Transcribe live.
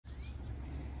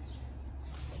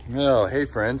Well, hey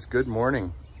friends, good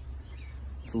morning.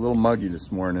 It's a little muggy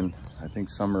this morning. I think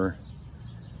summer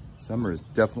has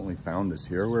definitely found us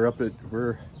here. We're up at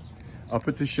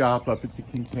the shop, up at the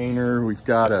container. We've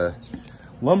got a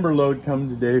lumber load coming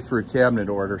today for a cabinet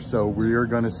order, so we are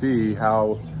going to see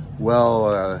how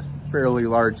well a fairly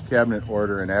large cabinet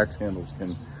order and axe handles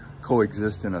can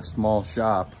coexist in a small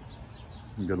shop.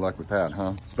 And good luck with that,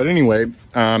 huh? But anyway,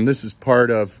 this is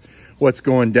part of what's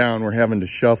going down. We're having to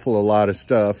shuffle a lot of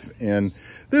stuff, and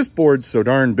this board's so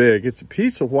darn big. It's a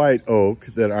piece of white oak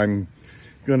that I'm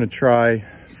gonna try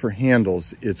for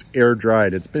handles. It's air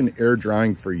dried. It's been air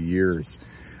drying for years.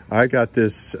 I got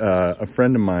this, a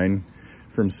friend of mine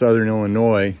from Southern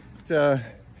Illinois.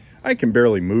 I can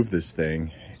barely move this thing,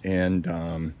 and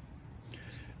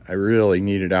I really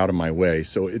need it out of my way.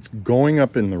 So it's going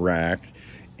up in the rack,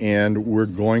 and we're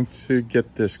going to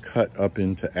get this cut up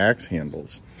into axe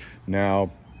handles. Now,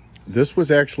 this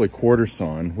was actually quarter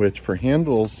sawn, which for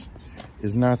handles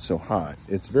is not so hot.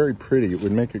 It's very pretty. It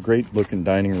would make a great looking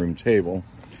dining room table,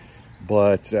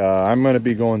 but I'm going to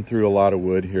be going through a lot of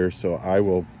wood here, so I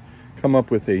will come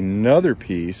up with another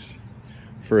piece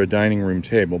for a dining room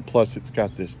table. Plus, it's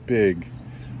got this big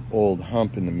old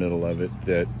hump in the middle of it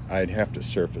that I'd have to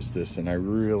surface this, and I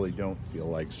really don't feel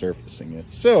like surfacing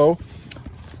it. So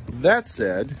that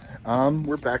said,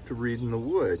 we're back to reading the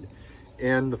wood.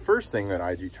 And the first thing that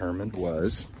I determined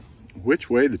was which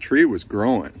way the tree was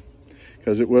growing,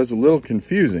 because it was a little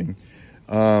confusing.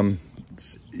 You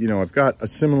know, I've got a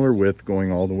similar width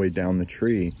going all the way down the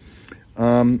tree.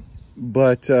 So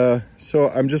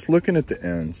I'm just looking at the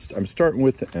ends. I'm starting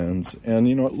with the ends, and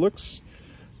you know, it looks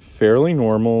fairly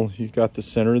normal. You've got the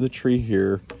center of the tree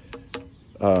here,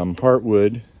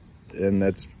 heartwood, and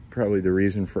that's probably the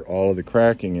reason for all of the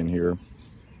cracking in here.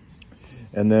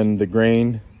 And then the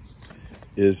grain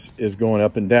is going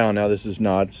up and down. Now this is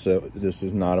not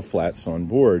a flat sawn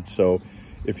board, so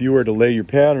if you were to lay your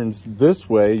patterns this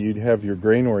way, you'd have your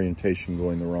grain orientation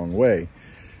going the wrong way.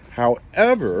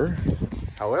 However,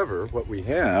 what we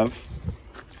have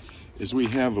is we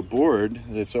have a board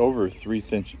that's over 3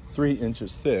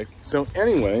 inches thick. So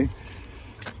anyway,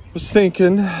 I was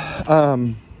thinking,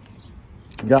 got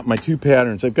my two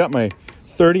patterns. I've got my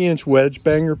 30-inch wedge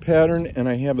banger pattern, and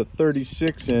I have a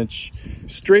 36-inch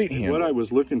straight handle. What I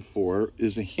was looking for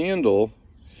is a handle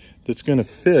that's going to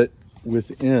fit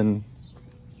within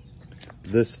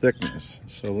this thickness.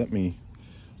 So let me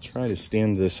try to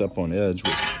stand this up on edge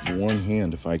with one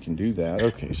hand if I can do that.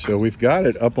 Okay, so we've got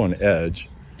it up on edge,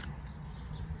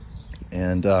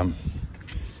 and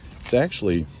it's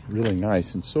actually really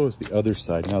nice, and so is the other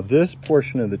side. Now this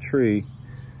portion of the tree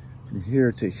from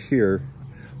here to here,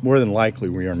 more than likely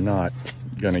we are not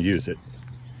going to use it.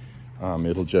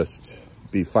 It'll just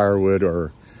be firewood,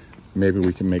 or maybe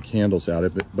we can make handles out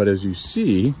of it. But as you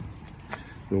see,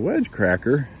 the wedge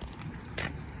cracker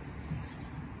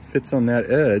fits on that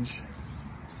edge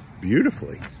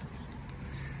beautifully.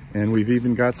 And we've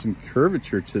even got some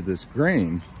curvature to this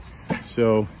grain.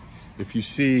 So if you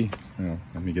see, well,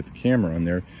 let me get the camera on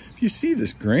there. If you see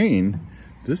this grain,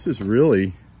 this is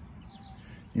really,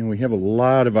 you know, we have a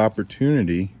lot of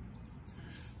opportunity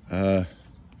to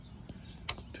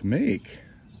make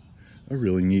a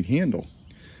really neat handle.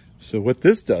 So what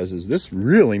this does is this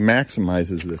really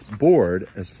maximizes this board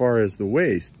as far as the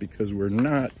waste, because we're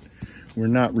not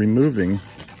removing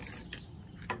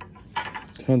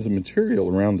tons of material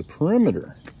around the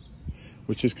perimeter,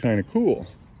 which is kind of cool.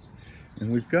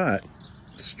 And we've got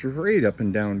straight up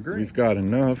and down grain. We've got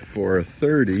enough for a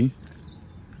 30.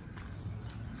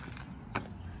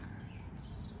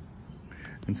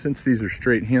 And since these are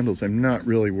straight handles, I'm not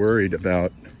really worried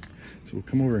about, so we'll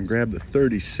come over and grab the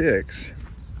 36.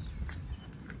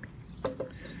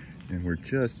 And we're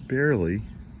just barely,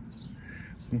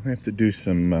 we'll have to do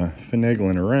some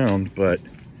finagling around, but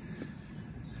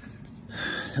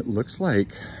it looks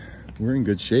like we're in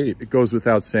good shape. It goes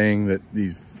without saying that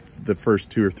the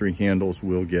first 2 or 3 handles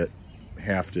will get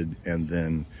hafted and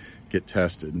then get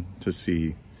tested to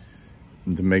see,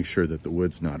 to make sure that the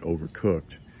wood's not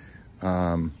overcooked.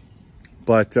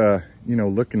 You know,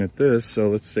 looking at this, so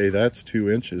let's say that's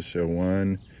 2 inches. So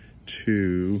 1,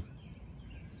 2,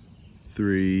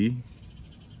 3,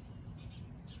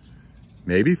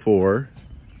 maybe 4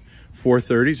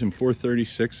 30s and 4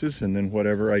 36s, and then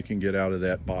whatever I can get out of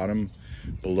that bottom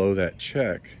below that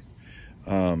check.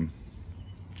 And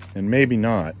maybe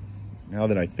not. Now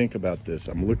that I think about this,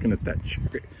 I'm looking at that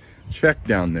check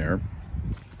down there.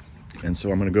 And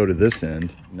so I'm going to go to this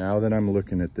end. Now that I'm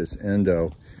looking at this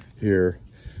endo here,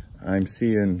 I'm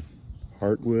seeing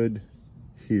heartwood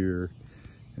here,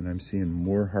 and I'm seeing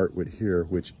more heartwood here,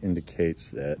 which indicates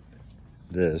that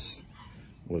this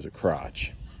was a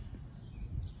crotch.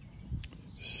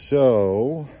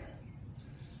 So,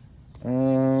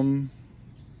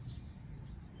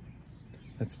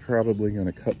 that's probably going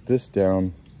to cut this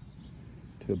down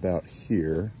to about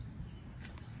here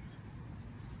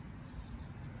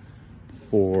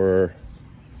for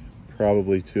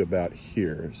probably to about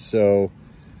here. So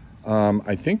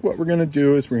I think what we're going to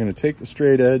do is we're going to take the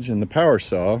straight edge and the power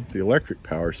saw, the electric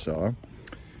power saw,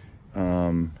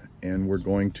 and we're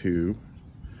going to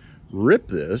rip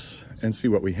this and see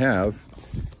what we have,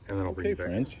 and then I'll bring you back.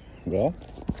 Friends, well,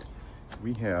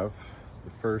 we have the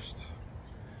first,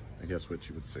 I guess what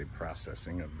you would say,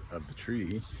 processing of the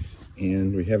tree,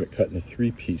 and we have it cut into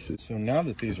 3 pieces. So now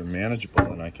that these are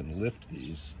manageable and I can lift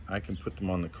these, I can put them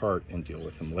on the cart and deal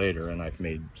with them later, and I've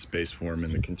made space for them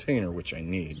in the container, which I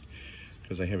need,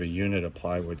 because I have a unit of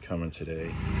plywood coming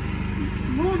today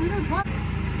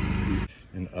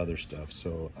and other stuff.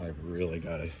 So I've really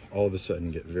got to all of a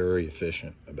sudden get very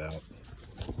efficient about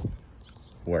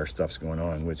where stuff's going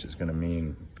on, which is going to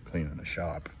mean cleaning the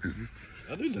shop.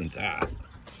 Other than that,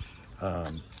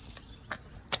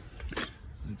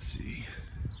 let's see,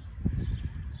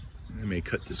 I may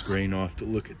cut this grain off to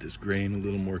look at this grain a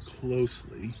little more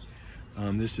closely.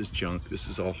 This is junk. This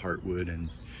is all heartwood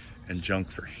and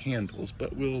junk for handles,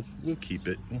 but we'll keep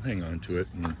it. We'll hang on to it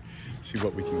and see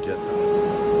what we can get out of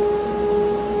it.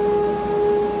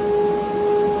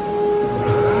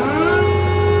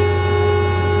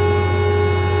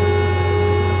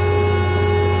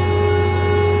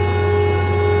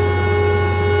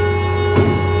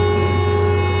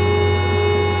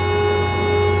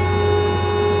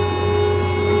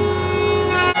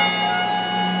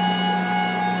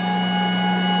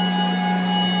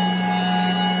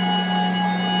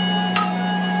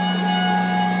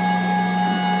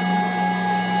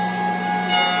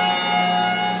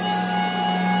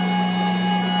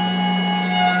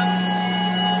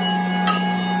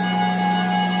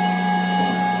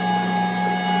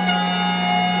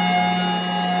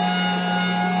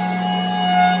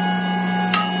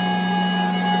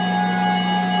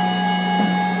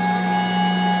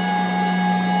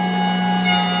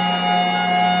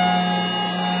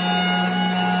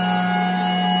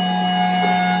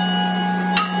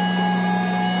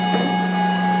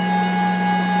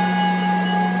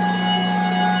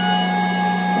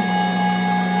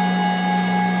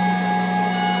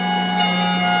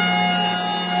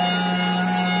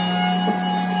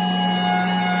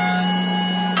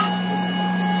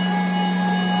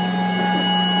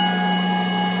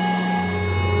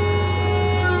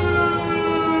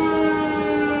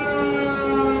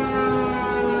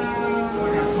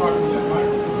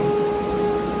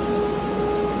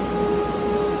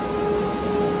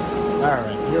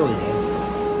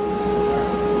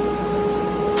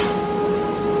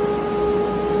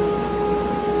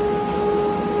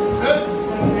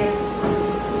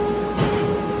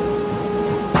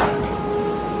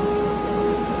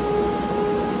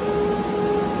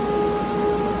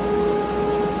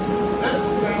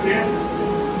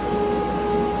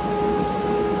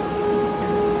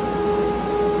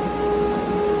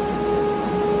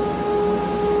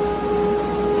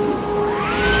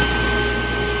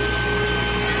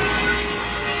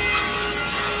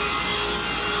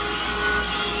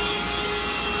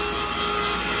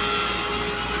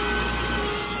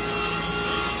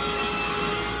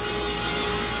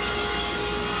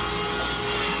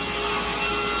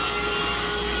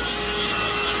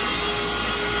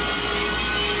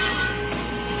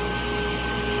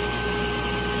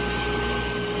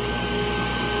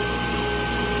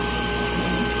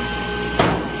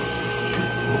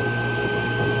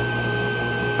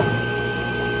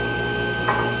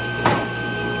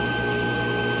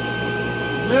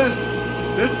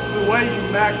 This is the way you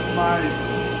maximize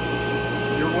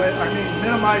your weight,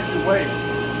 minimize your waste.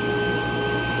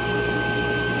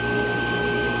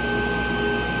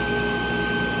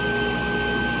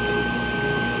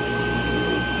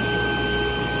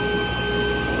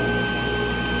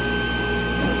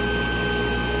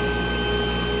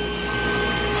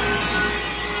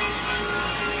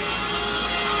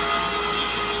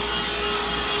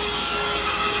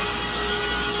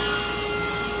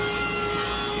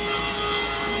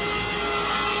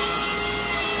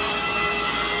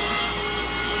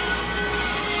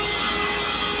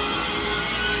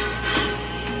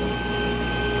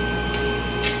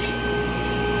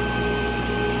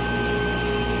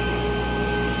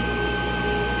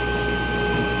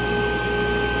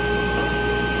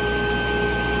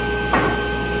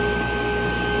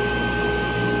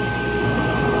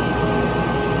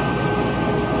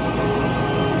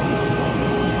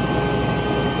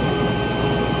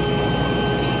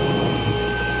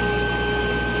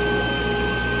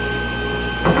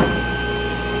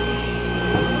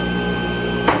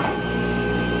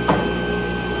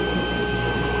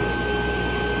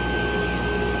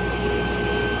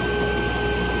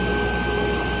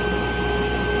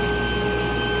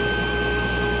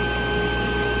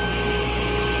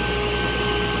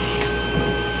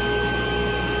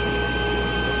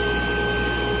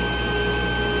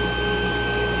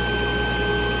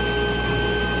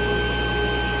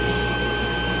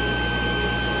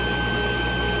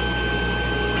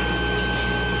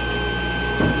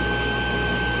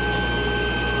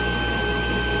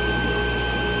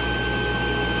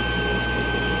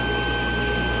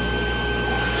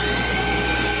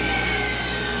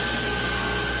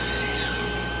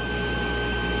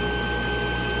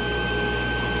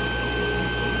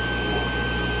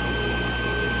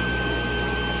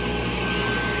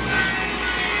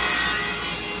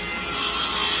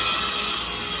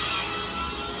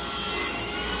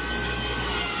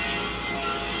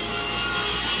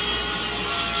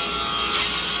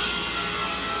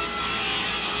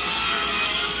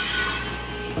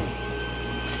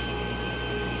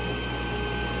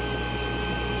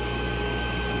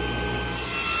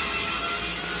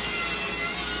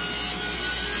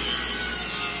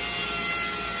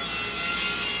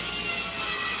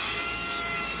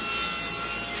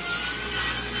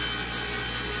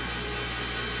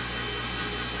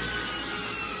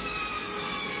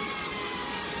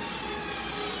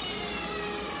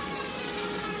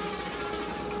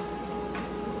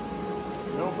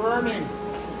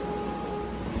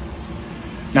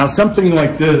 Now something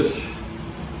like this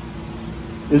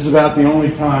is about the only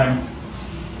time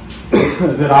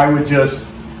that I would just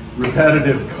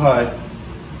repetitive cut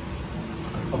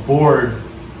a board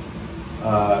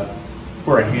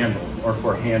for a handle or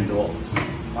for handles.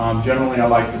 Generally I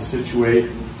like to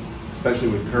situate, especially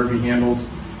with curvy handles,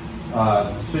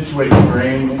 situate the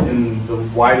grain in the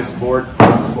widest board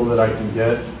possible that I can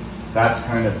get. That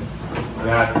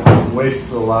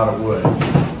wastes a lot of wood.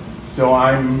 So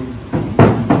I'm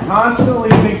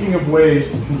constantly thinking of ways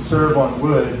to conserve on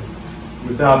wood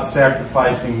without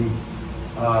sacrificing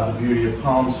the beauty of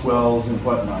palm swells and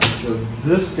whatnot. So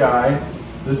this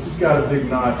has got a big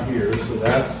knot here, so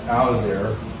that's out of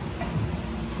there.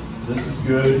 This is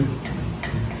good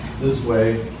this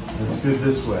way, it's good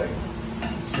this way.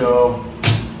 So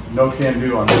no can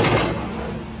do on this one.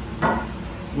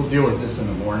 We'll deal with this in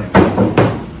the morning.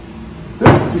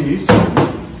 This piece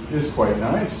is quite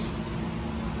nice.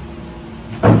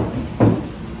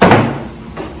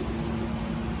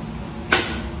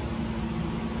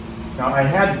 Now I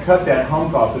had to cut that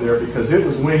hunk off of there because it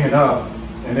was winging up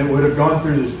and it would have gone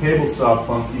through this table saw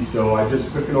funky, so I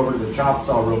just took it over to the chop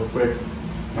saw real quick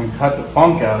and cut the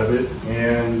funk out of it,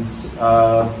 and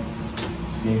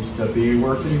seems to be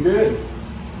working good.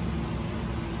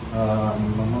 So,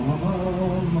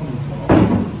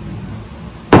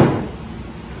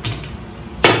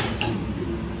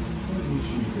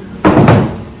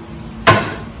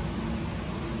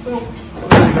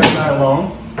 leave that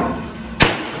alone.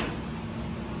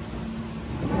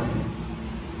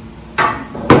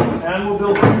 And we'll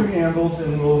build 2 handles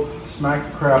and we'll smack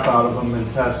the crap out of them and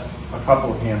test a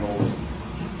couple of handles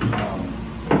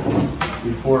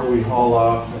before we haul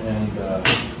off and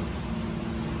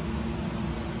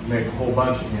make a whole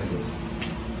bunch of handles.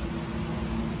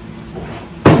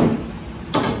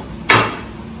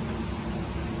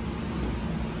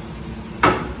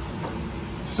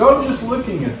 So just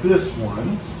looking at this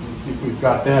one, let's see if we've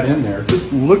got that in there.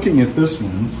 Just looking at this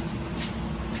one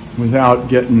without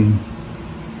getting,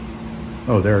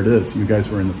 oh, there it is. You guys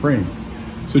were in the frame.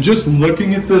 So just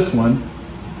looking at this one,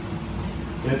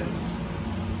 it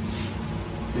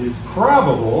is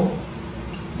probable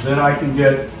that I can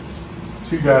get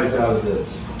 2 guys out of this.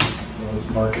 So let's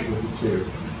mark it with the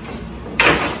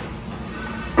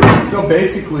 2. So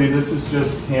basically this is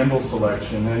just handle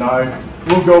selection, and I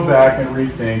will go back and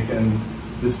rethink, and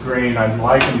this grain, I'm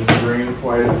liking this grain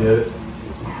quite a bit.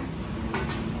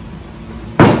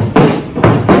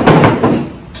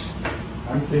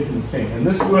 I'm thinking the same. And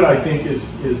this wood I think is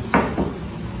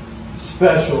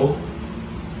special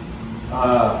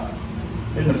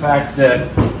in the fact that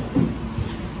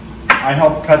I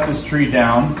helped cut this tree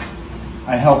down.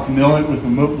 I helped mill it with a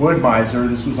wood miser.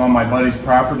 This was on my buddy's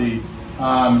property.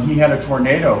 He had a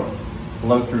tornado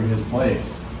blow through his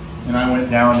place, and I went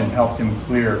down and helped him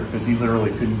clear because he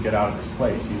literally couldn't get out of his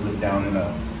place. He lived down in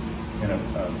a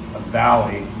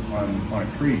valley on a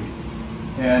creek,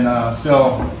 and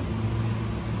so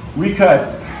we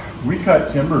cut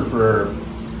timber for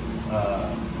a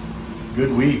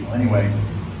good week. Anyway,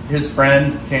 his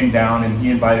friend came down and he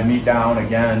invited me down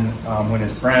again when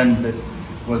his friend that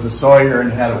was a sawyer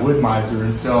and had a wood miser,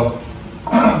 and so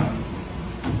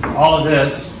all of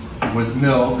this was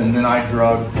milled, and then I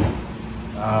drug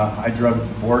the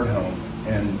board home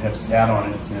and have sat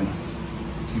on it since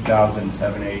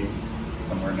 2007, 8,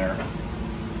 somewhere in there.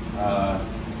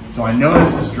 So I know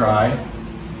this is dry,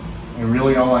 and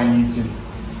really all I need to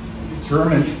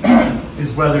determine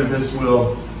is whether this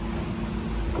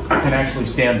can actually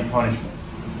stand the punishment.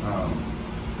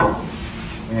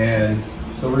 And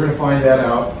so we're going to find that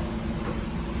out.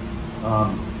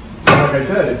 Like I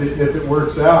said, if it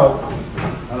works out,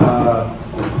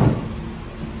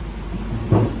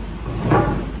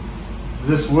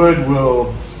 this wood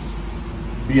will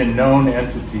be a known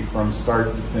entity from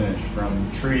start to finish, from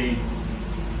tree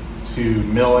to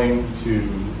milling to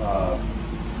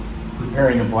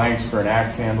preparing the blanks for an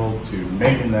axe handle to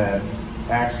making that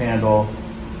axe handle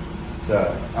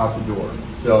to out the door.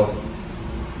 So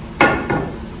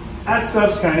that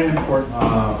stuff's kind of important.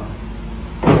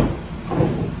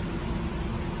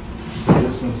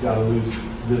 This one's got to lose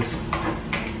this.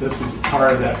 This was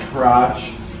part of that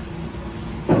crotch.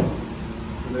 So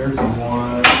there's a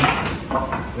 1.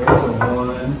 There's a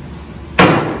 1.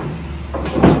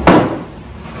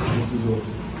 This is a. I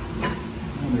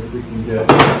wonder if we can get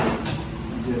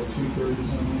 2/3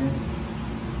 on here.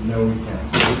 No, we can't.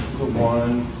 So this is a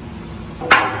 1.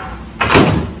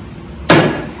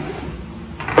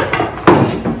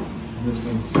 This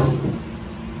one's,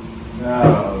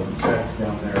 no, the check's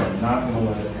down there. I'm not going to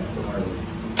let it happen hardly.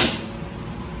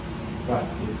 But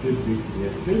it could be.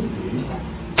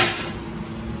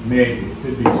 maybe, it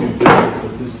could be 250,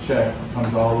 but this check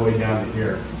comes all the way down to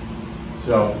here.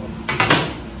 So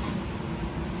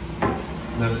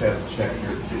this has a check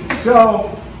here too. So,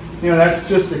 that's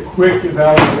just a quick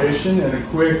evaluation and a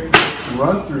quick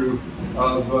run through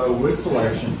of wood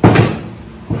selection.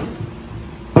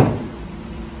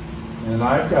 And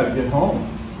I've got to get home.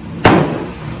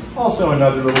 Also,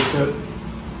 another little tip: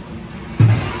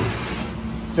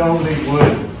 don't leave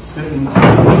wood sitting.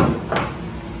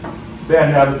 It's a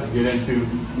bad habit to get into.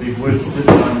 Leave wood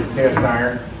sitting on your cast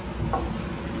iron.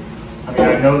 I mean,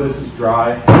 I know this is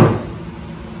dry.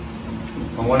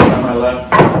 And one time I left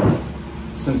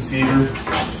some cedar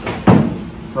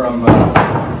from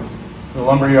the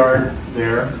lumberyard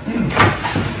there,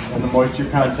 and the moisture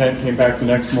content came back the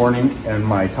next morning, and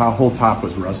my whole top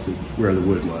was rusted where the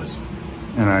wood was,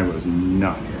 and I was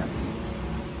not happy.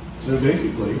 So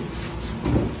basically,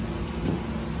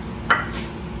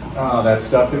 that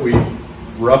stuff that we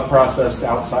rough processed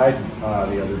outside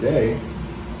the other day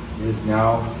is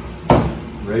now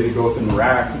ready to go up in the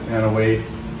rack and await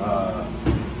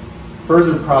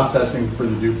further processing for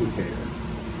the duplicator.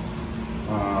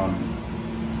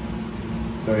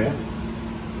 So yeah,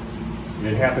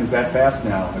 it happens that fast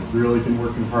now. I've really been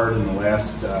working hard in the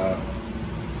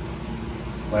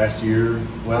last year,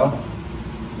 well,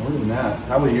 more than that,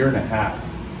 probably a year and a half,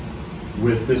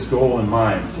 with this goal in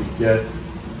mind, to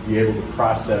be able to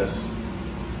process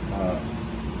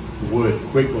wood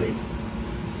quickly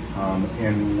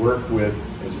and work with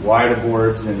as wide a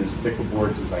boards and as thick a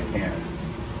boards as I can.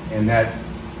 And that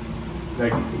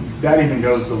even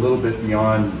goes a little bit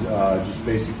beyond just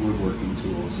basic woodworking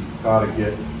tools. You've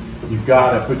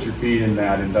got to put your feet in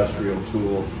that industrial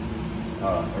tool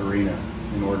arena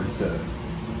in order to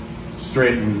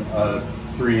straighten a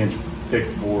 3-inch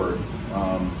thick board,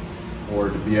 or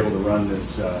to be able to run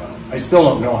this. I still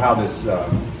don't know how this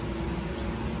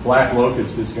Black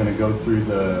Locust is going to go through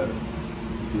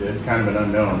it's kind of an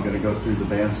unknown, going to go through the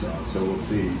bandsaw, so we'll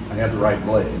see. I have the right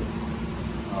blade.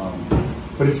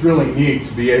 But it's really neat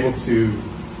to be able to,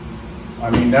 I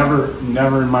mean, never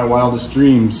in my wildest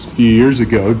dreams a few years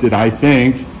ago did I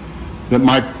think that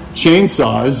my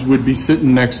chainsaws would be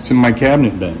sitting next to my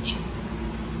cabinet bench.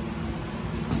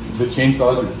 The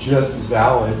chainsaws are just as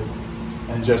valid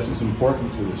and just as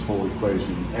important to this whole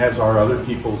equation as are other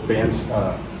people's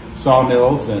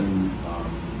sawmills, and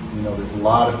there's a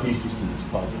lot of pieces to this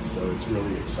puzzle, so it's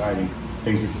really exciting.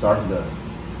 Things are starting to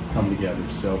come together.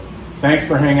 So thanks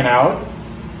for hanging out.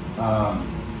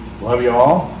 Love you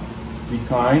all. Be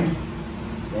kind,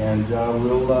 and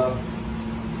we'll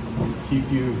keep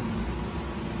you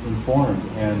informed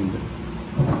and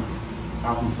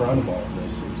out in front of all of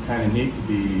this. It's kind of neat to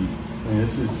be. I mean,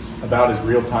 this is about as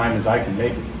real time as I can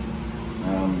make it.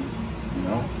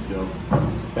 So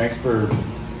thanks for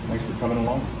coming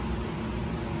along.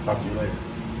 Talk to you later.